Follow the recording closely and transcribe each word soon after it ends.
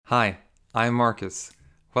Hi, I'm Marcus.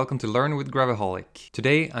 Welcome to Learn with Gravaholic.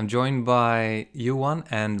 Today I'm joined by Johan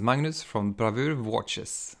and Magnus from Bravur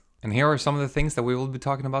Watches. And here are some of the things that we will be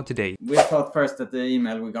talking about today. We thought first that the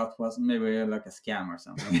email we got was maybe like a scam or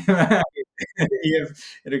something.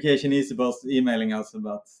 If Education Easy was emailing us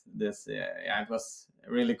about this, yeah, it was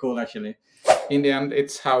really cool actually. In the end,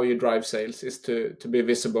 it's how you drive sales is to be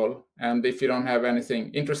visible. And if you don't have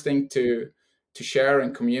anything interesting to share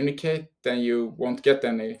and communicate, then you won't get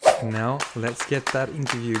any. Now let's get that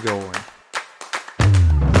interview going.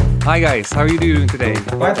 Hi guys, how are you doing today?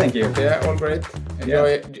 Fine, thank you. Yeah, all great.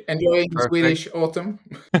 Enjoying the Swedish autumn.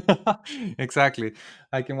 Exactly.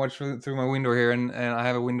 I can watch through my window here, and I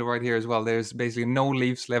have a window right here as well. There's basically no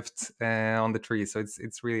leaves left on the tree, so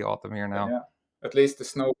it's really autumn here now. Yeah. At least the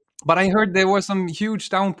snow. But I heard there was some huge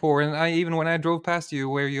downpour, and even when I drove past you,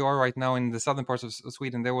 where you are right now in the southern parts of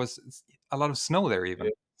Sweden, there was a lot of snow there, even,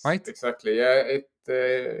 Yes, right? exactly. Yeah,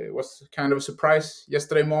 it was kind of a surprise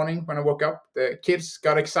yesterday morning when I woke up. The kids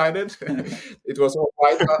got excited. It was all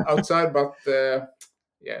white outside, but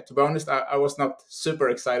yeah, to be honest, I was not super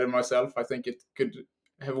excited myself. I think it could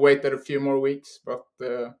have waited a few more weeks, but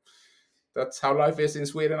that's how life is in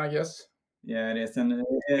Sweden, I guess. Yeah, it is, and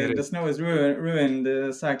It the is. snow has ruined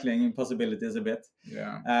the cycling possibilities a bit.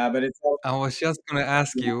 Yeah. But it's I was just going to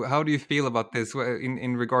ask you, how do you feel about this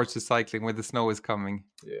in regards to cycling, where the snow is coming?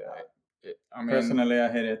 Yeah. I mean, personally,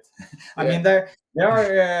 I hate it. I Yeah. mean, there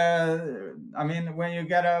are. I mean, when you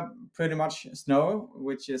get a pretty much snow,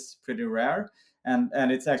 which is pretty rare, and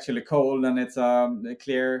it's actually cold, and it's a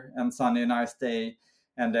clear and sunny, nice day,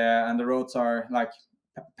 and the roads are like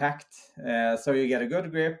packed, so you get a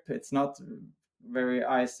good grip. It's not very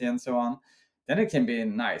icy and so on. Then it can be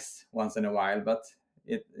nice once in a while, but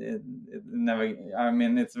it never. I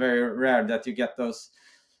mean, it's very rare that you get those.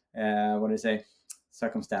 What do you say?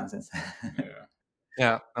 Circumstances. yeah.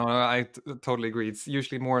 Yeah, no, I totally agree. It's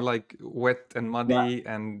usually more like wet and Yeah, muddy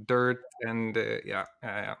and dirt, and yeah.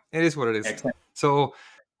 It is what it is. exactly. So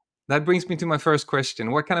that brings me to my first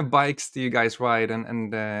question. What kind of bikes do you guys ride,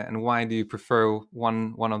 and why do you prefer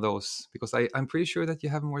one of those? Because I'm pretty sure that you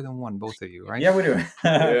have more than one, both of you, right? Yeah, we do.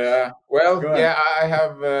 Yeah. Well, Go ahead. yeah, I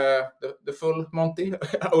have the full Monty,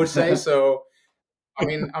 I would say. So, I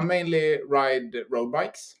mean, I mainly ride road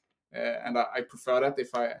bikes, and I prefer that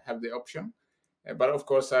if I have the option. But of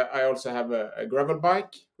course, I also have a gravel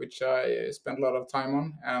bike, which I spend a lot of time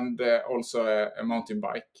on, and also a mountain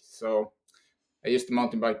bike. So I use the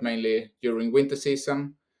mountain bike mainly during winter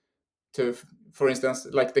season to, for instance,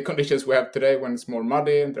 like the conditions we have today when it's more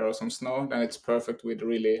muddy and there are some snow, then it's perfect with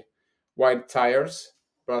really wide tires.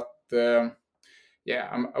 But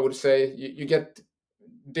yeah, I would say you get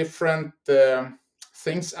different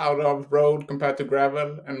things out of road compared to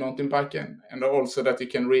gravel and mountain biking, and also that you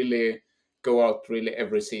can really go out really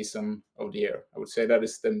every season of the year. I would say that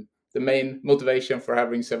is the main motivation for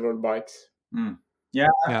having several bikes. Yeah,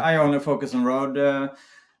 Yeah. I only focus on road,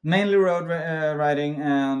 mainly road riding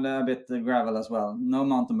and a bit gravel as well. No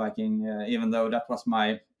mountain biking, even though that was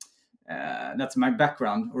that's my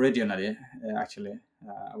background originally. Actually,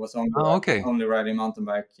 I was Oh, okay. only riding mountain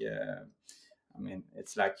bike. I mean,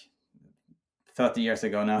 it's like 30 years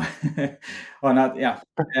ago now, or not? Yeah,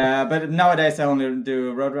 but nowadays I only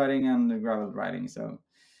do road riding and gravel riding. So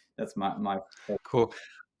that's my. Cool.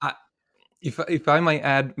 I, if I might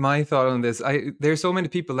add my thought on this, there's so many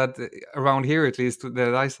people that around here, at least,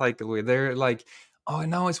 that I cycle with. They're like, "Oh,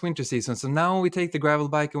 now it's winter season, so now we take the gravel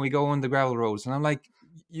bike and we go on the gravel roads." And I'm like,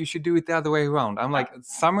 "You should do it the other way around." I'm like,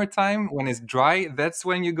 "Summertime when it's dry, that's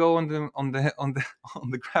when you go on the on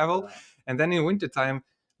the gravel, and then in wintertime,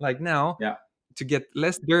 like now, Yeah. to get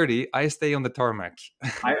less dirty, I stay on the tarmac."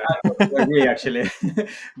 I totally agree, actually.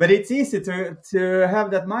 But it's easy to have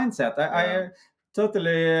that mindset. I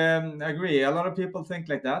totally agree. A lot of people think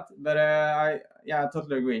like that, but I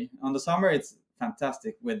totally agree. On the summer, it's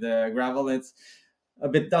fantastic with the gravel. It's a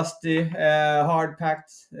bit dusty, hard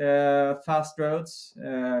packed, fast roads.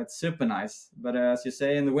 It's super nice. But as you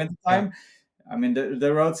say, in the Yeah. wintertime, I mean,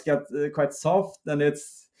 the roads get quite soft and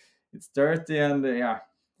it's dirty and yeah.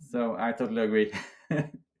 So I totally agree.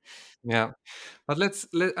 Yeah, but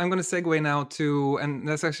I'm going to segue now to, and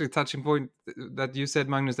that's actually a touching point that you said,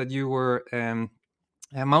 Magnus, that you were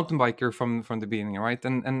a mountain biker from the beginning, right?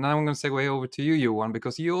 And now I'm going to segue over to you, Johan,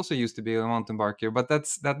 because you also used to be a mountain biker. But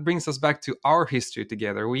that brings us back to our history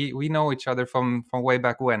together. We know each other from way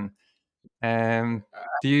back when.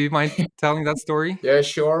 Do you mind telling that story? Yeah,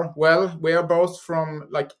 sure. Well, we are both from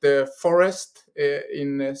like the forest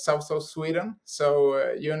in south of Sweden.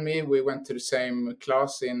 So you and me, we went to the same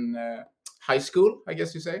class in high school, I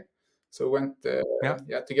guess you say. So we went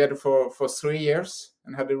Yeah. together for 3 years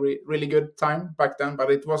and had a really good time back then.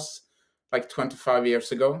 But it was like 25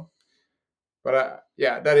 years ago. But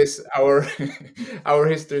that is our our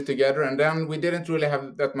history together. And then we didn't really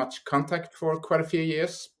have that much contact for quite a few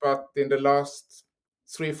years. But in the last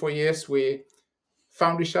 3 or 4 years, we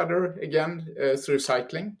found each other again through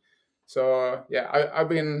cycling. So I've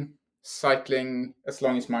been cycling as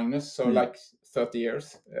long as Magnus, so like 30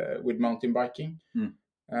 years with mountain biking.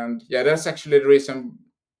 And that's actually the reason.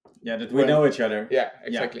 Yeah, that we know each other. Yeah,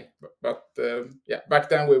 exactly. But back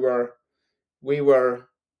then we were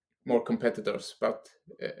more competitors, but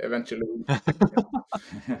eventually.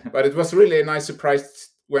 But it was really a nice surprise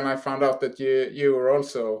when I found out that you were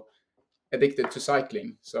also addicted to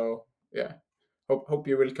cycling. So hope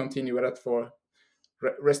you will continue with that for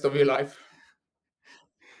rest of your life.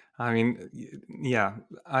 I mean, yeah,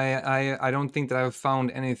 I don't think that I've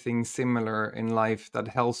found anything similar in life that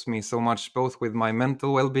helps me so much, both with my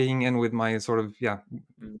mental well-being and with my sort of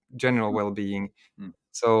general well-being.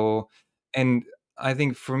 So, and I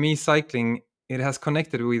think for me, cycling, it has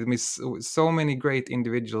connected with me so many great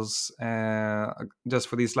individuals just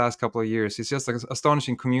for these last couple of years. It's just an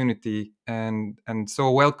astonishing community and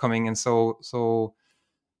so welcoming and so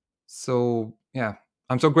yeah,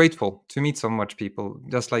 I'm so grateful to meet so much people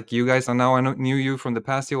just like you guys. And now knew you from the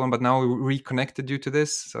past, Johan, but now we reconnected you to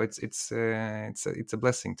this. So it's a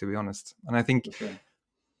blessing, to be honest. And I think, For sure.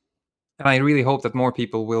 and I really hope that more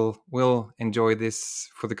people will enjoy this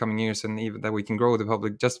for the coming years, and even that we can grow the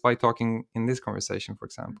public just by talking in this conversation, for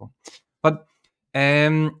example. But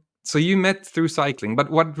so you met through cycling, but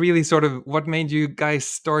what really what made you guys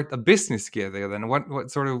start a business together then? What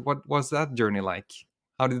was that journey like?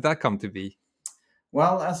 How did that come to be?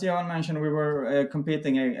 Well, as Johan mentioned, we were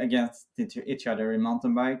competing against each other in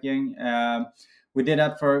mountain biking. We did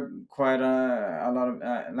that for quite a lot of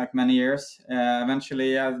like many years.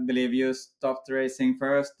 Eventually, I believe you stopped racing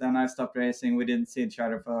first, and I stopped racing. We didn't see each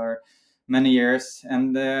other for many years,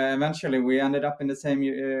 and eventually we ended up in the same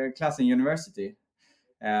class in university.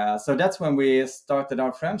 So that's when we started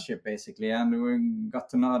our friendship, basically, and we got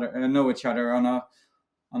to know each other on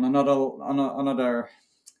another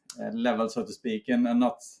level, so to speak, and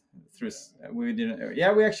not through. We didn't.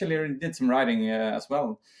 Yeah, we actually did some riding as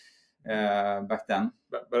well back then.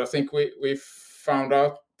 But I think we found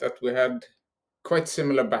out that we had quite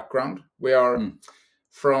similar background. We are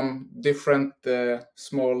from different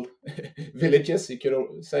small villages, you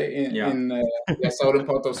could say, in the southern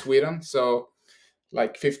part of Sweden. So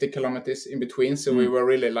like 50 kilometers in between. So we were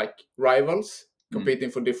really like rivals,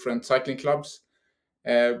 competing for different cycling clubs.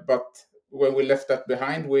 But when we left that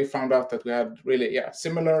behind, we found out that we had really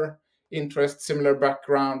similar interests, similar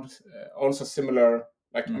background, also similar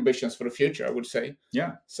ambitions for the future, I would say.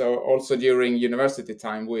 Yeah. So also during university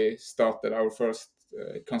time, we started our first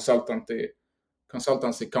consultancy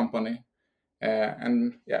company.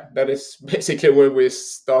 And that is basically where we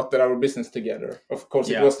started our business together. Of course,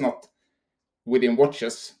 it was not within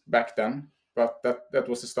watches back then, but that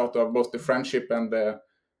was the start of both the friendship and the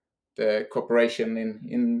cooperation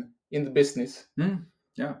in the business.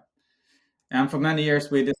 Yeah. And for many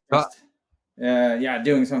years we discussed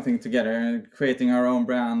doing something together, creating our own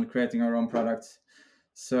brand, creating our own products.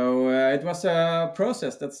 So it was a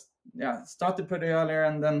process that's started pretty earlier,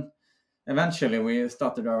 and then eventually we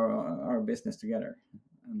started our business together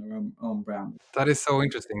and our own brand. That is so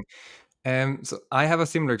interesting. So I have a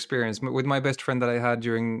similar experience with my best friend that I had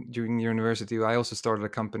during university. I also started a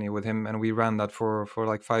company with him, and we ran that for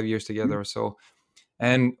like 5 years together or so.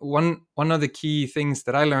 And one of the key things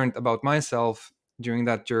that I learned about myself during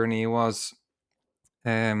that journey was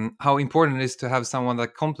how important it is to have someone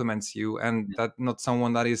that complements you, and that not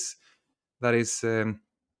someone that is that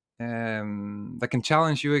can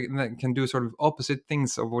challenge you, that can do sort of opposite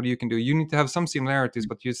things of what you can do. You need to have some similarities,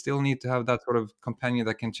 but you still need to have that sort of companion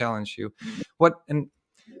that can challenge you. And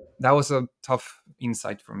that was a tough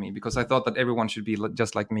insight for me, because I thought that everyone should be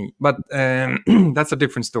just like me. But that's a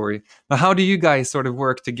different story. But how do you guys sort of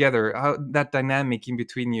work together? How that dynamic in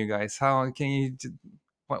between you guys? How can you?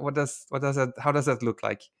 What does that? How does that look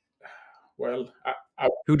like? Well,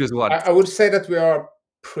 Who does what? I would say that we are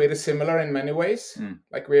pretty similar in many ways.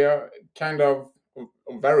 Like we are kind of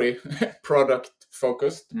very product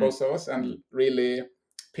focused, both of us, and really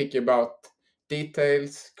picky about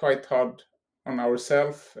details, quite hard on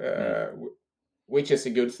ourselves, which is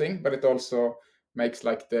a good thing, but it also makes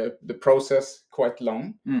like the process quite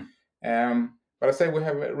long. But I say we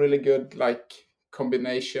have a really good like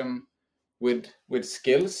combination with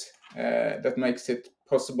skills that makes it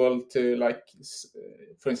possible to, like,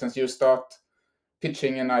 for instance, you start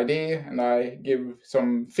pitching an idea, and I give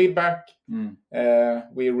some feedback.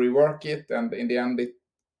 We rework it, and in the end, it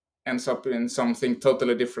ends up in something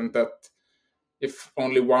totally different. That if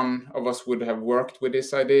only one of us would have worked with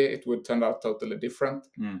this idea, it would turn out totally different.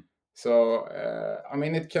 So I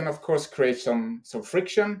mean, it can of course create some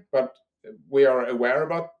friction, but we are aware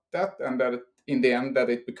about that, and that in the end, that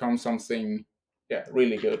it becomes something,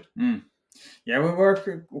 really good. Yeah, we work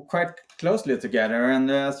quite closely together, and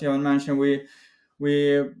as Johan mentioned,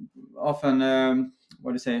 we often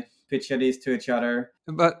what do you say, pitch ideas to each other.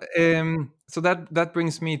 But so that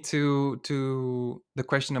brings me to the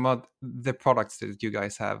question about the products that you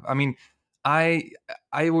guys have. I mean, I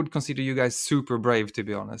would consider you guys super brave, to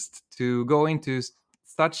be honest, to go into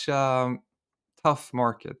such a tough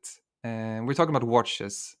market. And we're talking about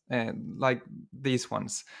watches, like these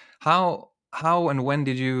ones. How and when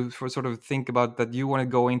did you sort of think about that you want to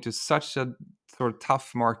go into such a sort of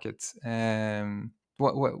tough market?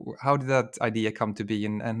 How did that idea come to be,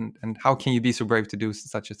 and how can you be so brave to do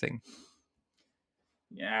such a thing?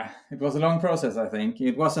 Yeah, it was a long process. I think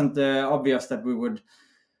it wasn't obvious that we would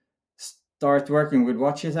start working with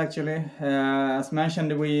watches. Actually, as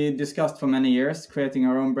mentioned, we discussed for many years creating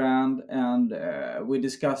our own brand, and we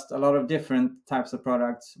discussed a lot of different types of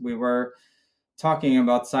products. We were talking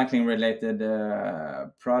about cycling related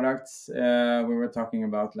products. We were talking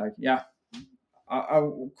about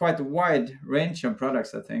quite a wide range of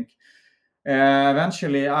products, I think.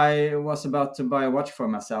 Eventually, I was about to buy a watch for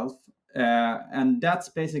myself, and that's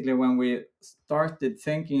basically when we started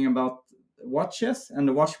thinking about watches and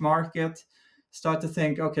the watch market. Start to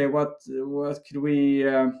think, okay, what could we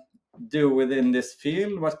do within this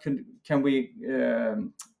field? What can we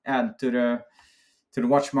add to the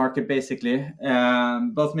watch market? Basically,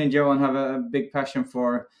 both me and Johan have a big passion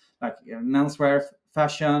for menswear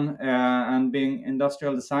fashion and being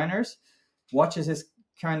industrial designers. Watches is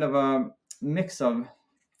kind of a mix of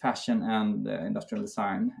fashion and industrial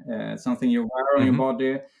design. Something you wear on your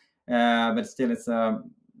body, but still it's a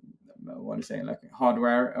what do you say, like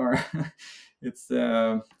hardware, or it's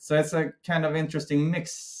so it's a kind of interesting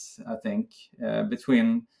mix, I think,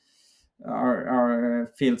 between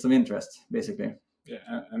our fields of interest, basically.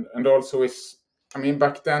 Yeah, and also I mean,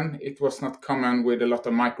 back then it was not common with a lot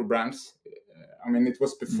of micro brands. I mean, it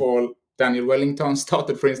was before Daniel Wellington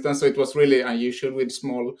started, for instance, so it was really unusual with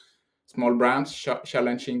small brands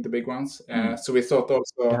challenging the big ones. So we thought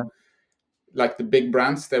also, like the big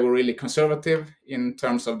brands, they were really conservative in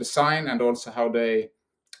terms of design and also how they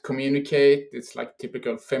communicate. It's like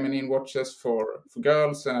typical feminine watches for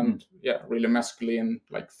girls, and really masculine,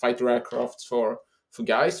 like fighter aircrafts for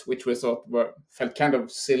guys, which we thought felt kind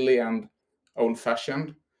of silly and old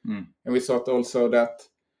fashioned. And we thought also that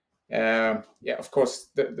of course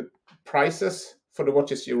the prices for the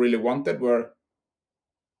watches you really wanted were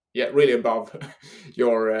really above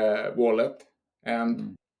your wallet.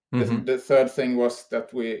 And the third thing was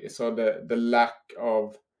that we saw the lack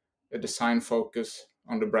of a design focus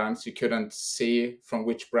on the brands. You couldn't see from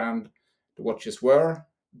which brand the watches were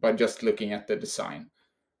by just looking at the design.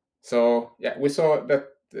 So we saw that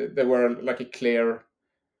there were like a clear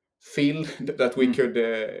field that we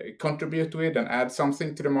could contribute with and add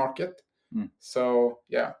something to the market. So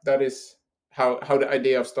that is how the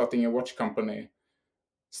idea of starting a watch company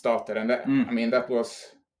started. And that, I mean, that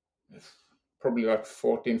was probably like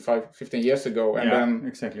 15 years ago. And then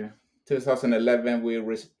exactly 2011 we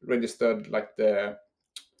registered like the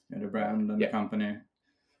brand and the company,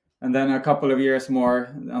 and then a couple of years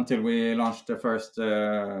more until we launched the first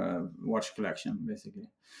watch collection. Basically,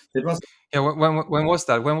 it was when was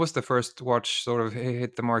that? When was the first watch sort of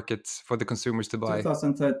hit the market for the consumers to buy?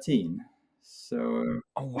 2013. So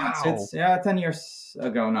Oh wow! it's 10 years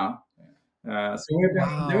ago now. So we've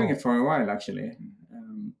been doing it for a while, actually.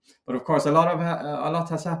 But of course, a lot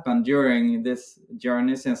has happened during this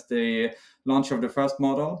journey since the launch of the first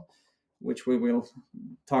model, which we will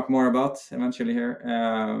talk more about eventually here.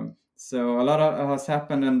 So a lot has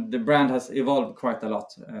happened, and the brand has evolved quite a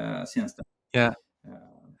lot since then. Yeah.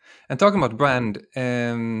 And talking about brand,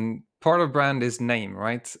 part of brand is name,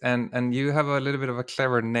 right? And you have a little bit of a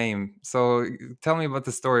clever name. So tell me about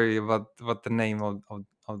the story about the name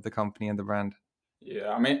of the company and the brand.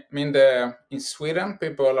 Yeah, I mean, in Sweden,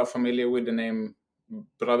 people are familiar with the name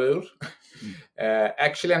Bravur.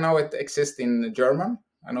 Actually, I know it exists in German.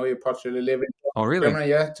 I know you partially live in really? Germany.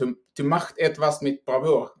 Yeah, to macht etwas mit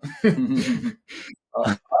Bravour.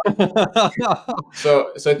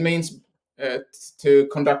 So it means to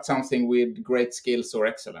conduct something with great skills or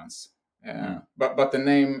excellence. But the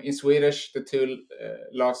name in Swedish, the two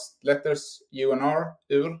last letters U and R,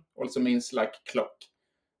 ur, also means like clock.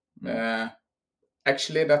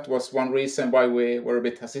 actually, that was one reason why we were a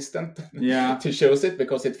bit hesistant Yeah. to choose it,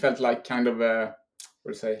 because it felt like kind of a,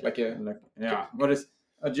 what do you say, like a, what is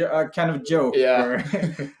a kind of joke yeah. or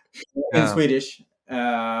in Yeah. Swedish.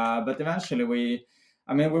 But eventually we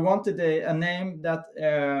wanted a name that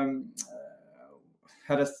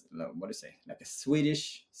had what do you say, like a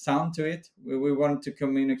Swedish sound to it. We wanted to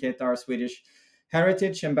communicate our Swedish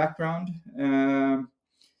heritage and background.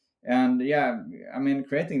 And yeah,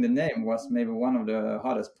 creating the name was maybe one of the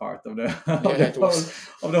hardest part of the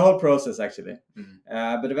of the whole process, actually.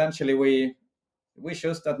 But eventually we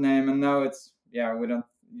chose that name, and now it's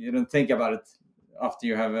you don't think about it after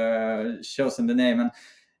you have chosen the name,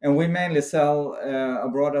 and we mainly sell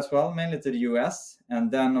abroad as well, mainly to the US,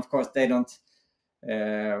 and then of course they don't.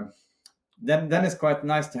 Then it's quite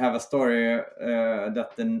nice to have a story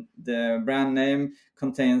that the brand name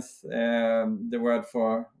contains the word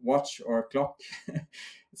for watch or clock.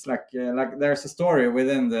 It's like there's a story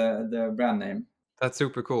within the brand name. That's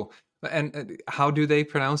super cool. And how do they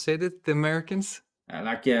pronounce it, the Americans?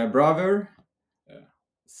 Like Bravur.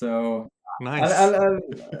 So Nice. I'll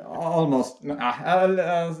almost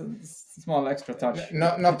small extra touch.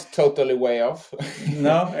 Not totally way off.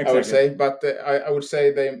 No, exactly. I would say, but I would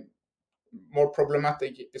say the more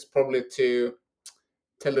problematic is probably to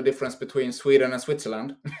tell the difference between Sweden and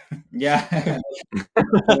Switzerland. Yeah,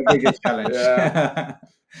 the biggest challenge. Yeah.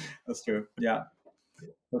 That's true. Yeah,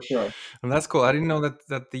 for sure. And that's cool. I didn't know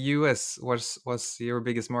that the US was your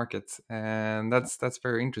biggest market, and that's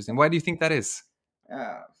very interesting. Why do you think that is?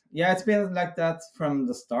 Yeah, it's been like that from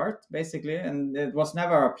the start, basically, and it was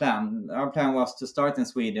never our plan. Our plan was to start in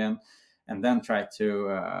Sweden and then try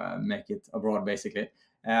to make it abroad, basically.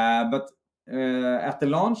 But at the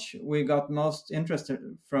launch, we got most interest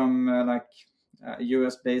from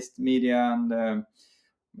US-based media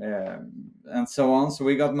and so on. So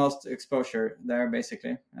we got most exposure there,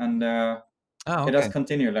 basically, and it has Okay.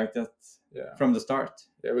 continued like that from the start.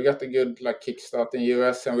 Yeah, we got a good kickstart in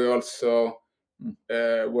US, and we also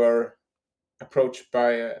were approached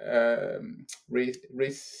by a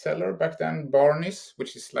reseller back then, Barney's,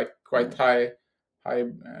 which is quite high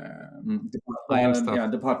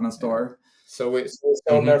department store. So we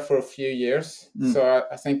sold there for a few years. So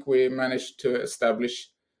I think we managed to establish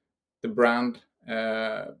the brand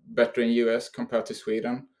better in US compared to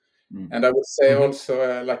Sweden. And I would say also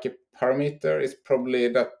a parameter is probably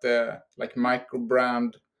that the micro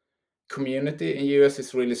brand community in US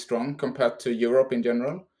is really strong compared to Europe in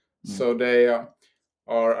general. So they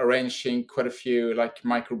are arranging quite a few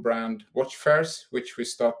micro brand watch fairs, which we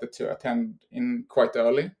started to attend in quite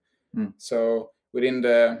early. So within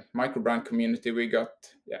the micro brand community, we got,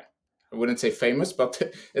 I wouldn't say famous, but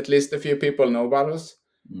at least a few people know about us.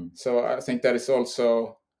 So I think that is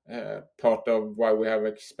also part of why we have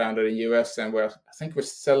expanded in US, and I think we're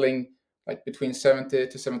selling between 70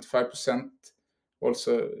 to 75%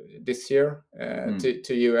 also this year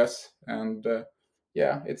to US. And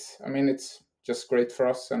it's just great for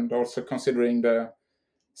us, and also considering the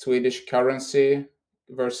Swedish currency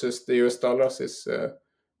versus the US dollars is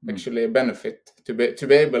actually a benefit to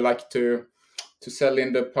be able to sell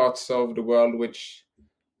in the parts of the world which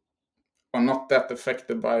are not that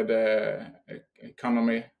affected by the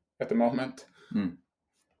economy at the moment.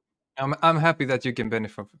 I'm happy that you can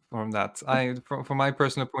benefit from that. From my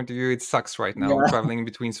personal point of view, it sucks right now Yeah. traveling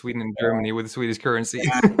between Sweden and Germany with the Swedish currency.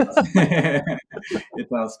 It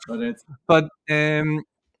does, but it's But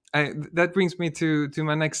that brings me to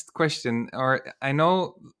my next question. Or I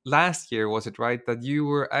know last year, was it right, that you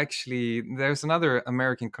were actually, there's another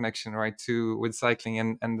American connection, right, to with cycling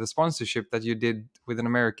and the sponsorship that you did with an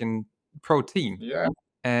American pro team. Yeah.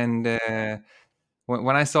 And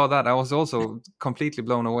when I saw that, I was also completely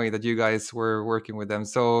blown away that you guys were working with them.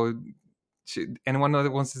 So anyone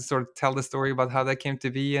that wants to sort of tell the story about how that came to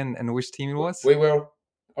be and which team it was? We were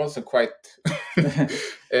also quite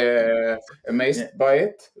amazed by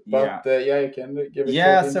it, but you can give it.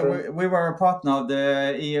 Yeah, so we were a partner of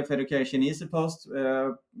the EF Education Easy Post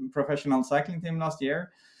professional cycling team last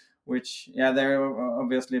year, which they're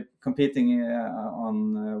obviously competing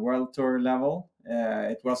on world tour level.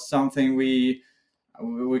 It was something we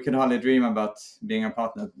could hardly dream about, being a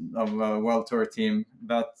partner of a world tour team,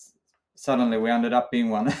 but suddenly we ended up being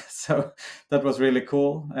one. So that was really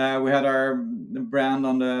cool. We had our brand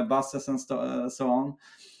on the buses and so on.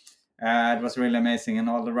 It was really amazing, and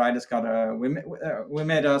all the riders got we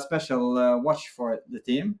made a special watch for the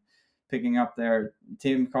team, picking up their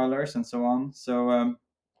team colors and so on. So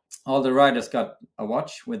all the riders got a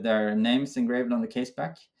watch with their names engraved on the case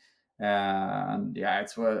back. And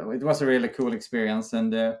it was a really cool experience,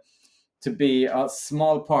 and to be a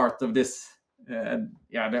small part of this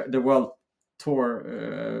the world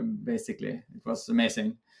tour. Basically, it was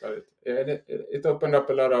amazing. It opened up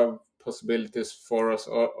a lot of possibilities for us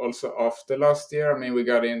also after last year. I mean, we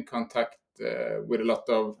got in contact with a lot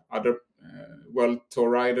of other world tour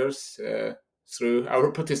riders through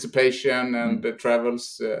our participation and the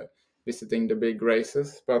travels visiting the big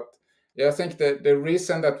races. But yeah, I think the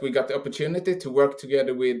reason that we got the opportunity to work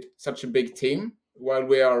together with such a big team while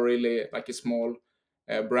we are really like a small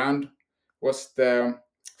brand was the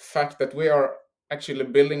fact that we are actually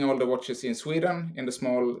building all the watches in Sweden in the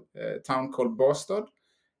small town called Båstad.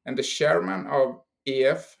 And the chairman of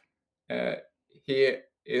EF, he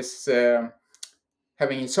is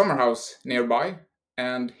having his summer house nearby,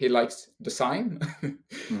 and he likes design.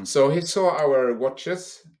 So he saw our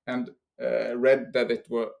watches and read that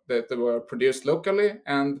they were produced locally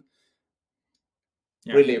and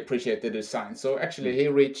really appreciated the design. So actually, he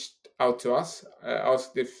reached out to us,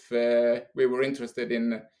 asked if we were interested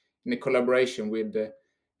in a collaboration with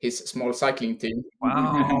his small cycling team.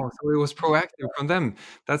 Wow, so it was proactive from them.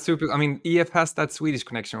 That's super. I mean, EF has that Swedish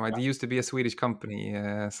connection, right? They used to be a Swedish company,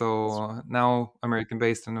 so now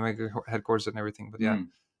American-based and American headquarters and everything. But yeah,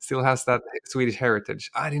 still has that Swedish heritage.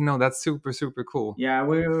 I didn't know. That's super, super cool. Yeah,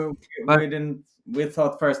 But we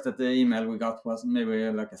thought first that the email we got was maybe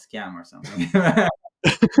like a scam or something.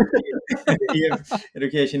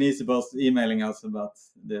 Education is supposed emailing us about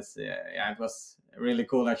this. Yeah, it was really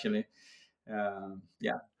cool actually.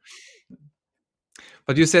 Yeah.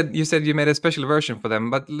 But you said you made a special version for them.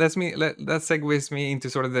 But that segues me into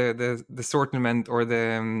sort of the assortment or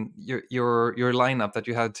the your lineup that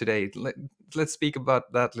you have today. Let's speak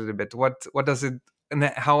about that a little bit. What does it and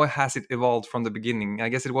how has it evolved from the beginning? I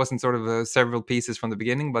guess it wasn't sort of several pieces from the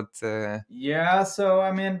beginning, but Yeah. So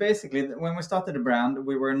I mean, basically, when we started the brand,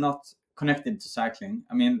 we were not connected to cycling.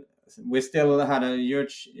 I mean, we still had a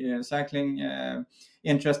huge cycling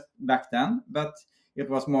interest back then, but it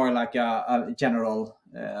was more like a general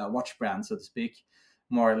watch brand, so to speak,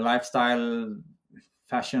 more lifestyle,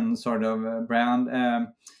 fashion sort of brand.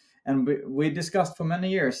 And we discussed for many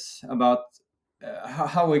years about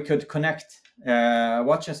how we could connect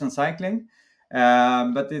watches and cycling.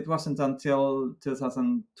 But it wasn't until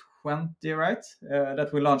 2020, right,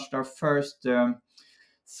 that we launched our first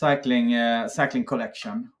cycling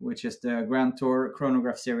collection, which is the Grand Tour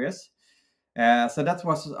Chronograph series. So that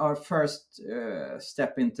was our first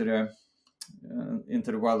step into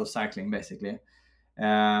the world of cycling, basically.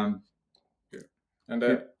 And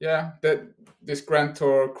this Grand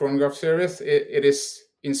Tour Chronograph series, it is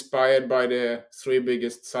inspired by the three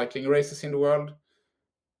biggest cycling races in the world,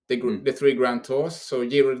 the three Grand Tours, so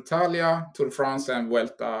Giro d'Italia, Tour de France, and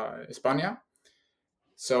Vuelta a España.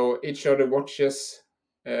 So each of the watches,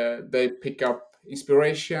 they pick up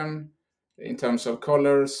inspiration in terms of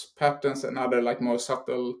colors, patterns, and other like more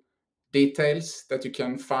subtle details that you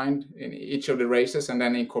can find in each of the races, and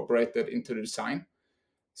then incorporated into the design.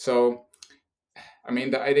 So I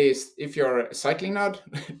mean, the idea is if you're a cycling nerd,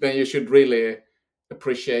 then you should really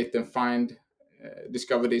appreciate and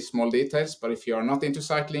discover these small details. But if you are not into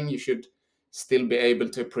cycling, you should still be able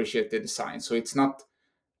to appreciate the design. So it's not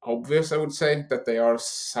obvious, I would say, that they are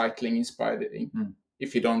cycling inspired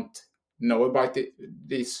if you don't know about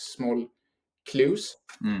these small clues.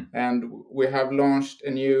 And we have launched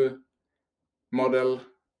a new model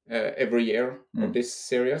every year of this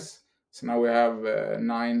series. So now we have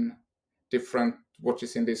 9 different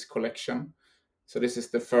watches in this collection. So this is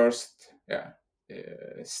the first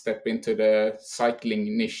step into the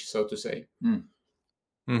cycling niche, so to say.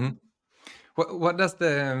 Mm-hmm. What does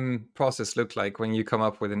the process look like when you come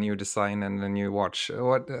up with a new design and a new watch?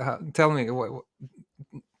 Tell me.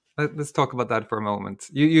 Let's talk about that for a moment.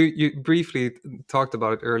 You briefly talked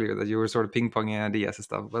about it earlier that you were sort of ping ponging ideas and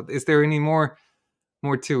stuff. But is there any more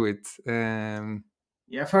to it?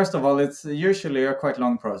 Yeah, first of all, it's usually a quite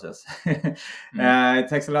long process. It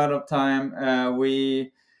takes a lot of time.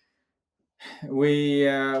 We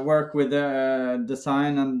work with the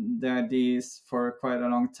design and the ideas for quite a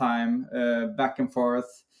long time, back and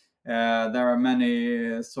forth. There are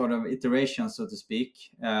many sort of iterations, so to speak.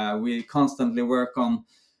 We constantly work on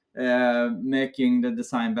making the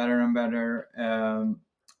design better and better.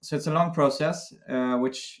 So it's a long process,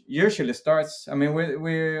 which usually starts. I mean,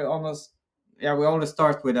 we always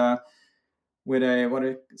start with a what do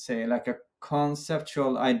you say, like a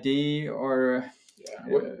conceptual idea or.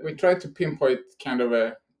 We try to pinpoint kind of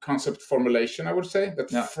a concept formulation, I would say,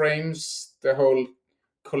 that frames the whole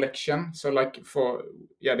collection. So like for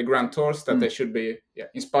the Grand Tours, that they should be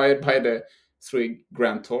inspired by the 3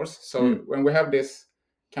 Grand Tours. So when we have this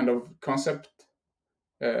kind of concept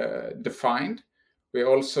defined, we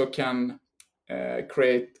also can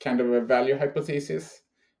create kind of a value hypothesis,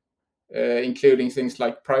 including things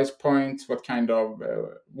like price points, what kind of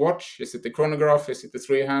watch, is it the chronograph, is it the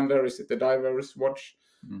three-hander, is it the diver's watch,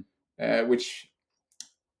 which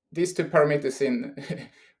these two parameters in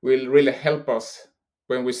will really help us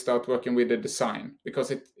when we start working with the design,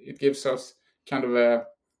 because it gives us kind of a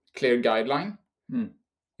clear guideline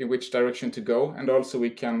in which direction to go, and also we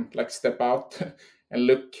can like step out and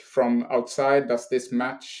look from outside, does this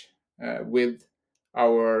match with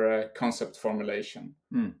our concept formulation.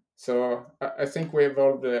 So I think we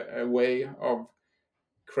evolved a way of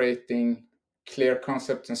creating clear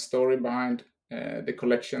concepts and story behind the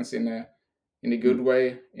collections in a good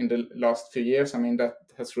way in the last few years. I mean, that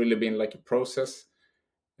has really been like a process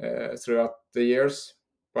throughout the years,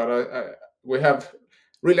 but we have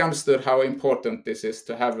really understood how important this is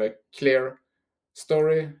to have a clear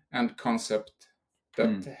story and concept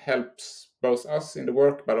that helps both us in the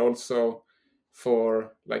work, but also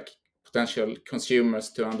for like potential consumers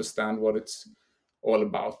to understand what it's all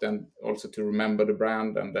about, and also to remember the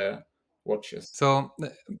brand and the watches. So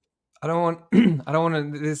I don't want I don't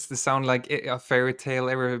want this to sound like a fairy tale.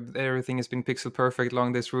 Everything has been pixel perfect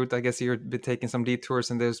along this route. I guess you've been taking some detours,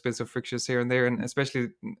 and there's been some frictions here and there, and especially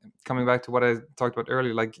coming back to what I talked about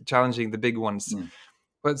earlier, like challenging the big ones.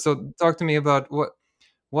 But so talk to me about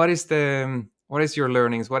what is your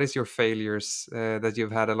learnings, what is your failures that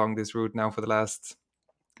you've had along this route now for the last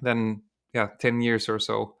 10 years or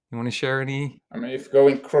so. You want to share any? I mean, if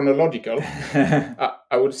going chronological,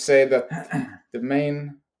 I would say that the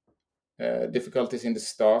main difficulties in the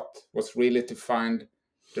start was really to find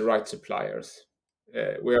the right suppliers.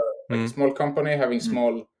 We are like a small company having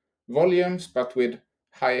small volumes, but with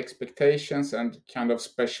high expectations and kind of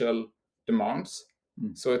special demands.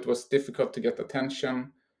 So it was difficult to get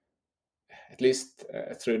attention, at least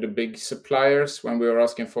through the big suppliers, when we were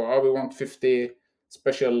asking for, we want 50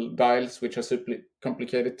 special dials which are super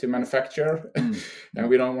complicated to manufacture, and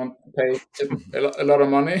we don't want to pay a lot of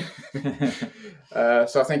money.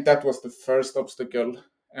 So I think that was the first obstacle,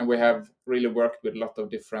 and we have really worked with a lot of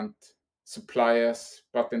different suppliers,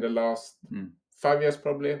 but in the last 5 years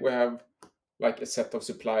probably we have like a set of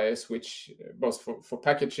suppliers which both for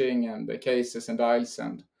packaging and the cases and dials,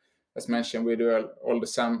 and as mentioned, we do all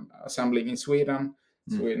the assembling in Sweden.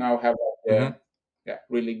 So we now have a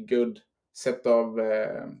really good set of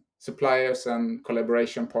suppliers and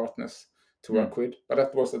collaboration partners to work with. But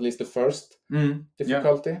that was at least the first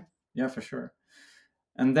difficulty. Yeah, for sure.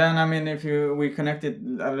 And then, I mean, if we connected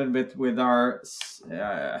a little bit with our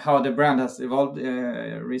how the brand has evolved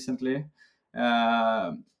recently.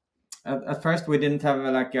 At first, we didn't have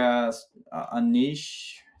like a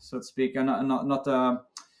niche, so to speak, and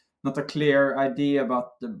not a clear idea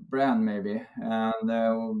about the brand, maybe,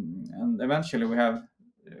 and eventually we have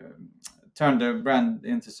turned the brand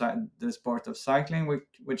into the sport of cycling,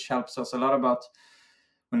 which helps us a lot about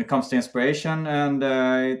when it comes to inspiration, and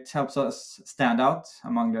it helps us stand out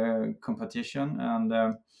among the competition, and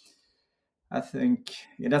I think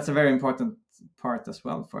that's a very important part as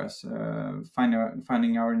well for us,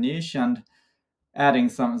 finding our niche and adding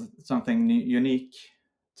something unique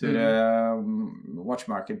to the watch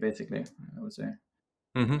market, basically, I would say.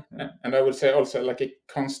 And I would say also like a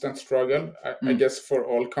constant struggle, I guess, for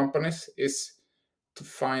all companies is to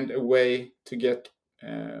find a way to get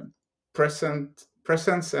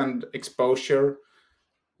presence and exposure,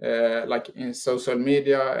 like in social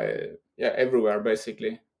media, everywhere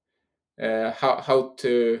basically. How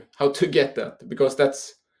to get that, because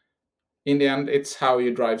that's in the end it's how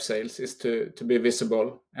you drive sales, is to be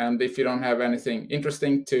visible, and if you don't have anything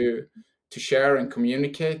interesting to share and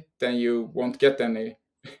communicate, then you won't get any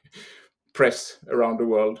press around the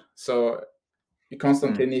world. So you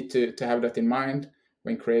constantly need to have that in mind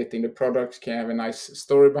when creating the products. Can you have a nice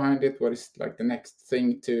story behind it? What is like the next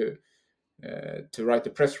thing to write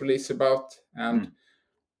a press release about? And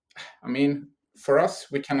I mean, for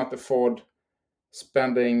us, we cannot afford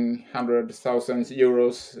spending 100,000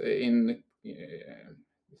 euros in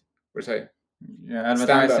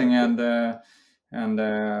advertising and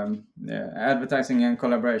advertising and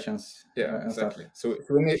collaborations. Exactly. So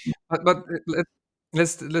we need. But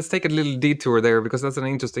let's take a little detour there, because that's an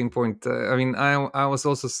interesting point. I mean, I was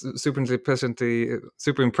also super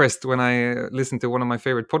impressed when I listened to one of my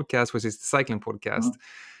favorite podcasts, which is the cycling podcast.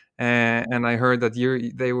 And I heard that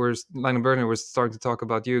Lionel Berner was starting to talk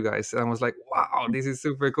about you guys, and I was like, wow, this is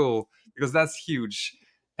super cool, because that's huge.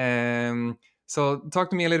 So talk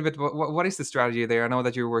to me a little bit. What is the strategy there? I know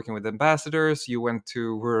that you're working with ambassadors. You went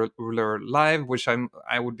to Ruler Live, which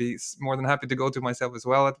I would be more than happy to go to myself as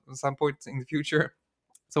well at some point in the future.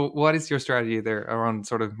 So what is your strategy there around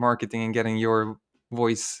sort of marketing and getting your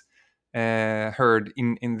voice heard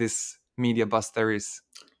in this media bus there is?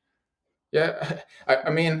 Yeah, I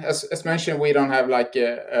mean, as mentioned, we don't have like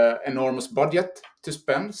a enormous budget to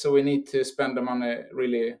spend, so we need to spend the money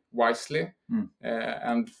really wisely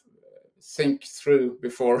and think through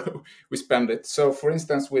before we spend it. So, for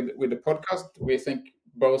instance, with the podcast, we think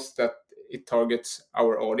both that it targets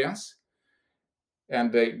our audience,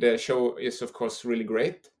 and the show is of course really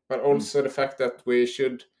great, but also the fact that we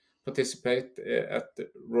should participate at the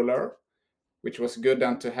Roller, which was good,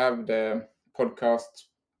 and to have the podcast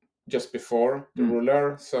just before the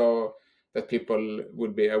ruler, so that people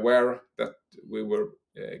would be aware that we were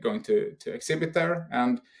going to exhibit there.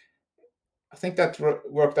 And I think that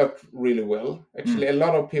worked out really well. Actually, a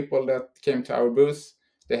lot of people that came to our booth,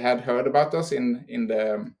 they had heard about us in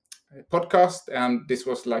the podcast, and this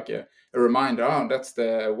was like a reminder. Oh, that's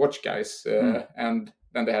the watch guys, and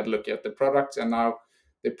then they had a look at the products, and now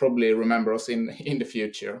they probably remember us in the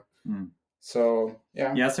future. So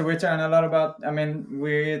Yeah, so we turn a lot about. I mean,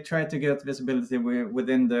 we try to get visibility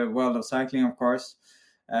within the world of cycling, of course,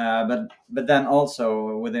 but then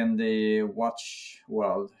also within the watch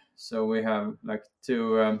world. So we have like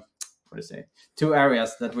two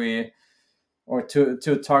areas that we, or two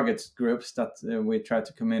target groups that we try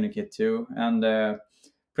to communicate to, and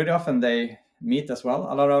pretty often they meet as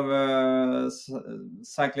well. A lot of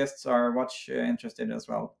cyclists are watch interested as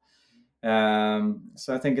well.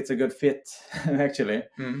 So I think it's a good fit, actually.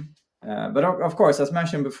 But of course, as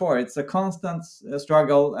mentioned before, it's a constant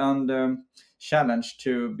struggle and challenge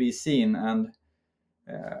to be seen and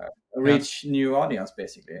reach new audience.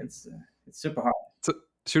 Basically, it's super hard. So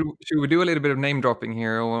should we do a little bit of name dropping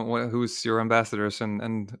here? Or who's your ambassadors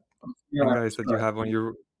and Yeah, guys that you have on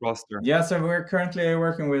your roster? yeah. So we're currently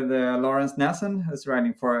working with Lawrence Nassen, who's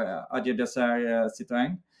riding for Adidas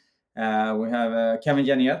Citroën. We have Kevin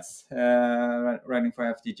Janietz riding for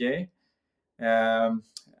FDJ.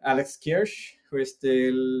 Alex Kirsch, who is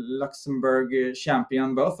the Luxembourg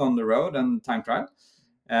champion both on the road and time trial.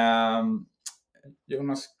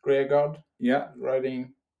 Jonas Gregard, Yeah,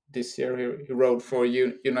 riding this year. He rode for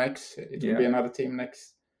Unix. It will be another team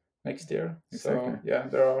next year. Exactly. So yeah,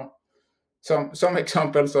 there are some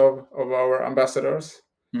examples of our ambassadors,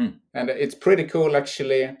 and it's pretty cool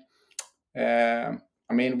actually.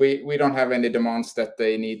 I mean, we don't have any demands that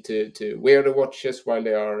they need to wear the watches while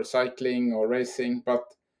they are cycling or racing, but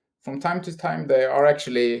from time to time they are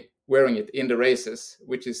actually wearing it in the races,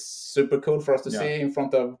 which is super cool for us to see in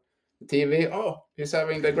front of the TV. Oh, he's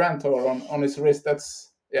having the Grand Tour on his wrist.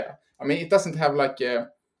 That's, yeah. I mean, it doesn't have like a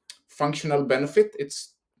functional benefit.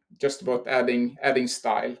 It's just about adding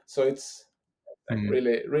style. So it's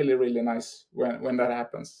really, really, really nice when that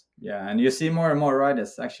happens. Yeah, and you see more and more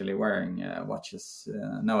riders actually wearing watches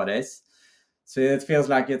nowadays. So it feels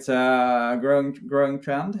like it's a growing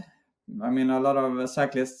trend. I mean, a lot of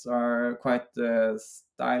cyclists are quite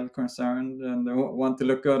style concerned and they want to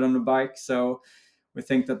look good on the bike. So we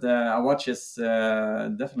think that a watch is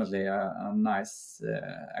definitely a nice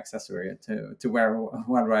accessory to wear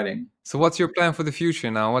while riding. So what's your plan for the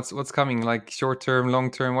future now? What's coming? Like short term,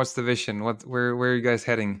 long term? What's the vision? Where are you guys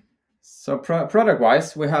heading? So product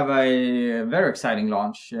wise, we have a very exciting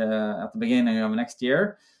launch at the beginning of next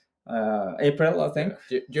year, April, I think.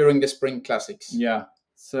 During the Spring Classics. Yeah.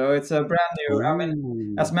 So it's a brand new. I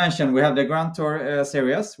mean, as mentioned, we have the Grand Tour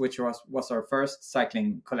series, which was our first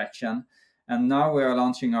cycling collection, and now we are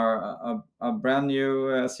launching a brand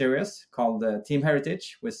new series called Team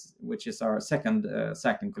Heritage, which is our second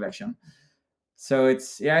cycling collection. So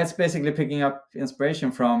it's basically picking up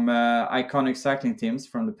inspiration from iconic cycling teams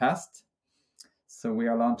from the past. So we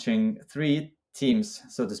are launching 3 teams,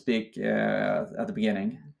 so to speak, at the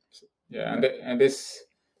beginning. Yeah, and this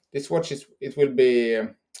watch it will be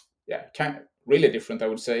kind of really different, I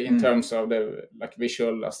would say, in terms of the like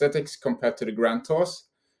visual aesthetics compared to the Grand Tours.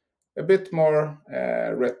 A bit more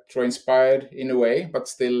retro inspired in a way, but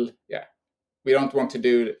still, we don't want to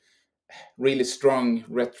do really strong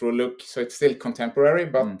retro look, so it's still contemporary,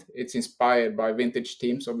 but it's inspired by vintage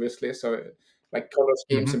teams, obviously. So like color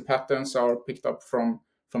schemes and patterns are picked up from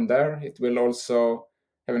there. It will also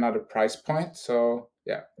have another price point, so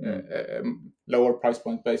lower price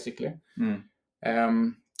point basically.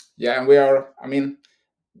 And we are, I mean,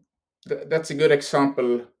 that's a good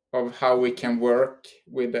example of how we can work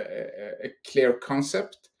with a clear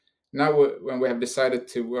concept. Now when we have decided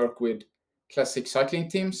to work with classic cycling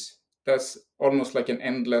teams, that's almost like an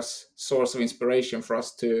endless source of inspiration for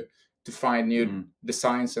us to find new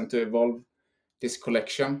designs and to evolve this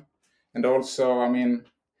collection. And also, I mean,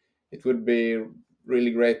 it would be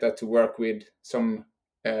really great to work with some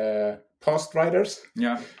past riders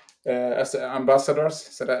Yeah. as ambassadors.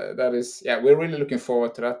 So that is, yeah, we're really looking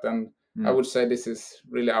forward to that. And I would say this is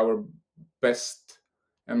really our best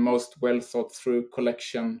and most well thought through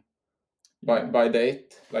collection by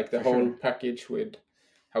date, like the whole package with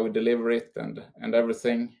how we deliver it and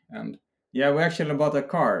everything. And Yeah, we actually bought a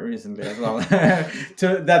car recently as well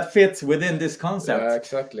that fits within this concept. yeah,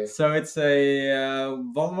 exactly. So it's a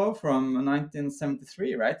Volvo from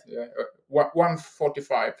 1973, right? Yeah,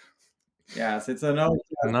 145. Yes, it's an old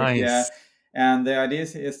classic. Nice. Yeah, and the idea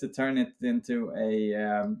is to turn it into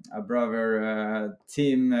a Bravur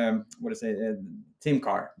team. What is it? Team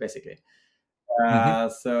car, basically.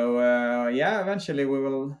 So yeah, eventually we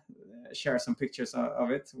will share some pictures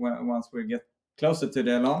of it once we get closer to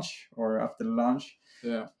the launch or after the launch.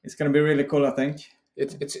 Yeah, it's going to be really cool, I think.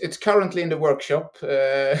 It's currently in the workshop.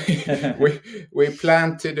 We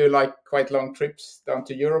plan to do like quite long trips down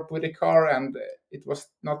to Europe with the car, and it was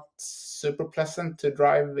not super pleasant to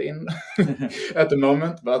drive in at the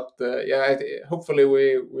moment. But yeah, hopefully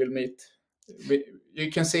we will meet. You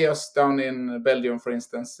can see us down in Belgium, for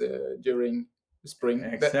instance, during the spring.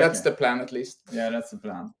 Exactly. That's the plan, at least. Yeah, that's the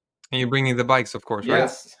plan. And you're bringing the bikes, of course, right?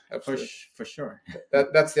 Yes, absolutely. For sure.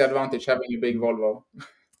 That's the advantage having a big Volvo.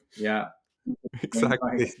 Yeah.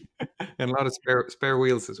 Exactly. And a lot of spare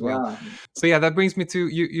wheels as well. Yeah. So yeah, that brings me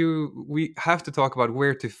to we have to talk about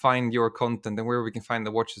where to find your content and where we can find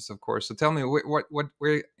the watches, of course. So tell me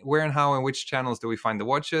where and how and which channels do we find the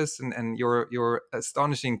watches and your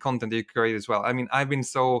astonishing content that you create as well. I mean, I've been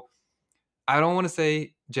so, I don't want to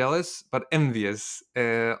say jealous, but envious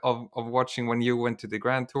of watching when you went to the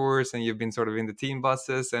Grand Tours and you've been sort of in the team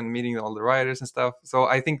buses and meeting all the riders and stuff. So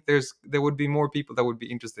I think there would be more people that would be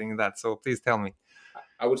interested in that. So please tell me.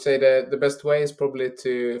 I would say the best way is probably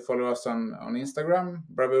to follow us on Instagram,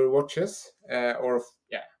 Bravur Watches, or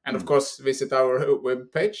yeah, and of course visit our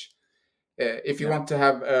webpage. If you want to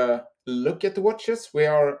have a look at the watches, we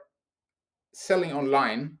are selling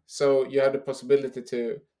online, so you have the possibility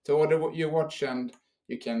to order your watch and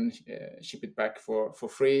you can ship it back for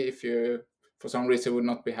free if you for some reason would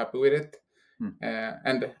not be happy with it.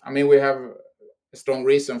 And I mean, we have a strong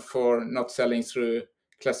reason for not selling through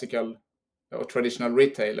classical or traditional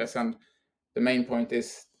retailers, and the main point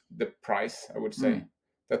is the price. I would say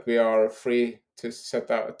that we are free to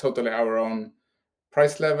set out totally our own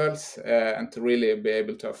price levels and to really be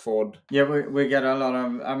able to afford. Yeah, we get a lot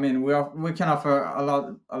of. I mean, we can offer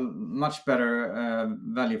a much better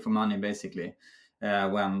value for money, basically,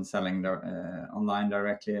 when selling online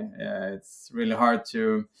directly. It's really hard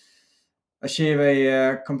to achieve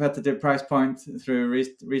a competitive price point through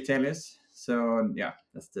retailers. So yeah,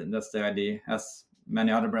 that's the idea, as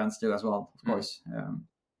many other brands do as well, of course.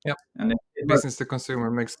 Yeah, and business to consumer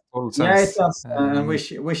makes total yeah, it sense. does. And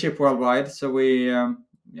we ship worldwide, so we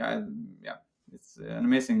yeah, it's an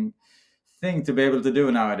amazing thing to be able to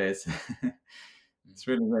do nowadays. It's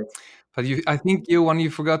really great. But I think you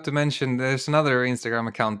forgot to mention there's another Instagram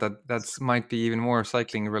account that's might be even more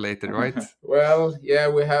cycling related, right? Well, yeah,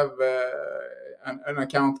 we have an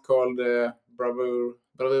account called Bravur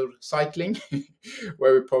Cycling,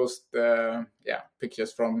 where we post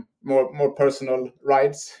pictures from more personal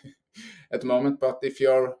rides at the moment. But if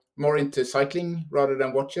you're more into cycling rather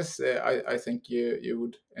than watches, I think you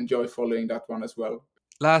would enjoy following that one as well.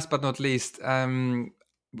 Last but not least,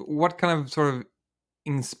 what kind of sort of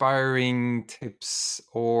inspiring tips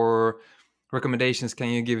or recommendations can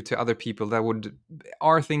you give to other people that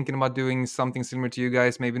are thinking about doing something similar to you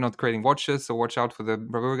guys? Maybe not creating watches, so watch out for the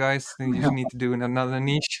Bravur guys. You need to do another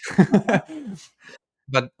niche.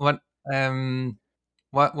 But what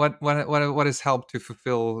has helped to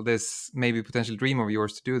fulfill this maybe potential dream of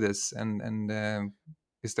yours to do this? And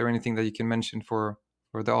is there anything that you can mention for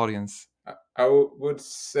the audience? I would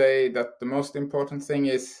say that the most important thing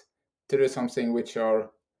is to do something which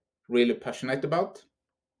you're really passionate about,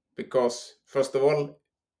 because first of all,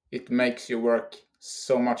 it makes your work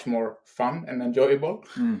so much more fun and enjoyable.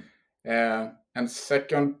 And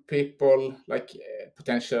second, people like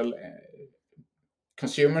potential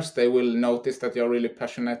consumers, they will notice that you're really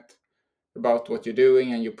passionate about what you're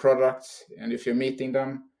doing and your products, and if you're meeting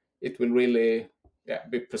them, it will really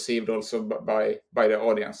be perceived also by the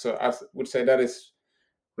audience. So I would say that is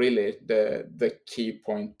really the key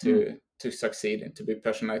point to succeed and to be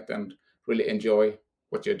passionate and really enjoy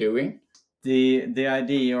what you're doing. The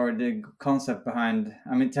idea or the concept behind,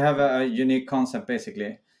 I mean, to have a unique concept,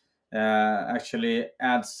 basically, actually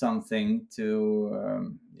adds something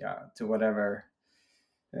to whatever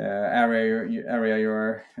area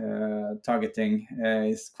you're targeting,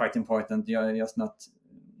 is quite important. You're just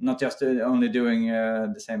not just only doing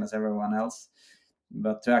the same as everyone else.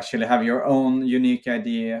 but to actually have your own unique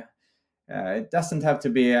idea. It doesn't have to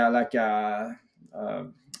be like a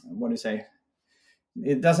what do you say?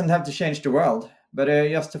 It doesn't have to change the world, but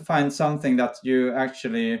just to find something that you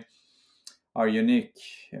actually are unique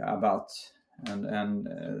about, and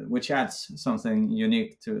which adds something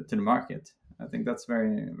unique to the market. I think that's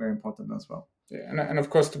very very important as well. Yeah, and of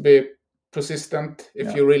course to be persistent. If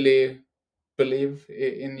Yeah. you really believe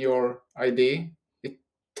in your idea, it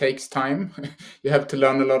takes time. You have to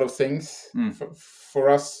learn a lot of things. For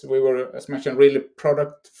us, we were, as mentioned, really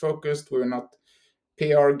product focused. We were not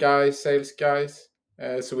PR guys, sales guys.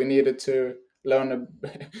 So we needed to learn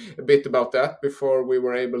a bit about that before we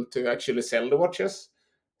were able to actually sell the watches.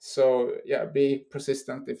 So yeah, be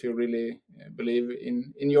persistent if you really believe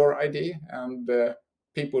in your idea, and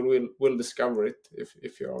people will discover it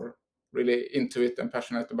if you're really into it and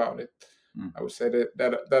passionate about it. I would say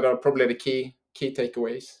that are probably the key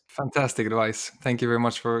takeaways. Fantastic advice. Thank you very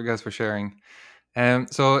much for guys for sharing.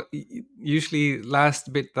 So usually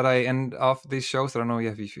last bit that I end off these shows, I don't know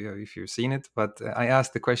if you've seen it, but I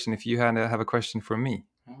asked the question if you have a question for me.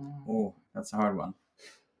 Oh, that's a hard one.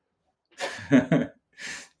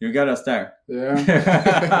 You got us there.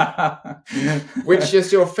 Yeah. Which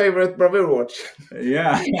is your favorite Bravur watch?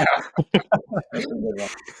 Yeah. That's a good one.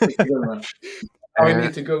 That's a good one. I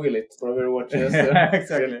need to Google it. Bravur watches.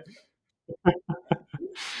 Exactly.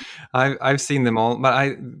 I've seen them all,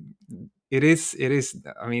 but it is.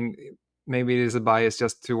 I mean, maybe it is a bias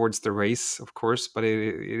just towards the race, of course, but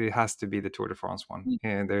it has to be the Tour de France one.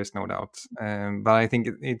 There's no doubt. But I think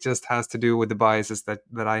it just has to do with the biases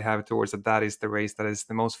that I have towards that. That is the race that is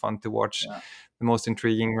the most fun to watch, the most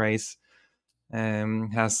intriguing race.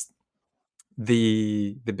 Has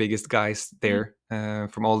the biggest guys there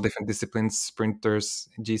from all different disciplines, sprinters,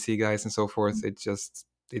 GC guys, and so forth.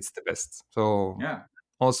 It's the best. So Yeah.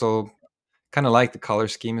 also kind of like the color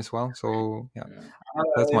scheme as well. So yeah,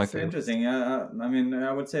 that's my It's favorite. interesting. I mean,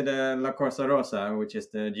 I would say the La Corsa Rosa, which is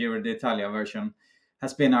the Giro d'Italia version,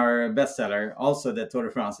 has been our bestseller. Also, the Tour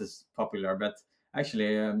de France is popular, but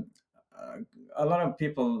actually, a lot of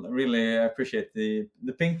people really appreciate the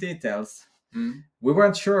pink details. We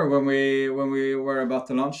weren't sure when we were about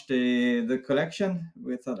to launch the collection.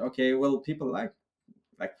 We thought, okay, well, people like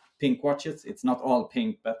pink watches. It's not all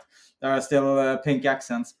pink, but there are still pink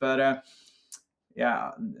accents. But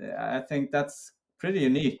yeah, I think that's pretty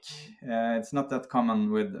unique. It's not that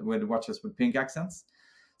common with watches with pink accents.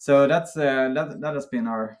 So that's that has been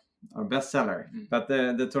our bestseller. But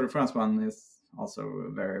the Tour de France one is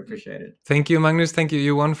also very appreciated. Thank you, Magnus. Thank you,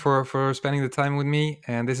 Johan, for spending the time with me.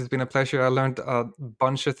 And this has been a pleasure. I learned a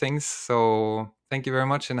bunch of things. So thank you very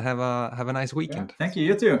much, and have a nice weekend. Yeah, thank you.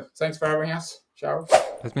 You too. Thanks for having us. Ciao.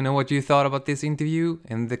 Let me know what you thought about this interview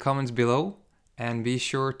in the comments below. And be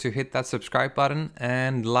sure to hit that subscribe button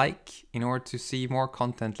and like in order to see more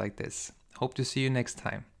content like this. Hope to see you next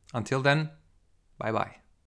time. Until then, bye bye.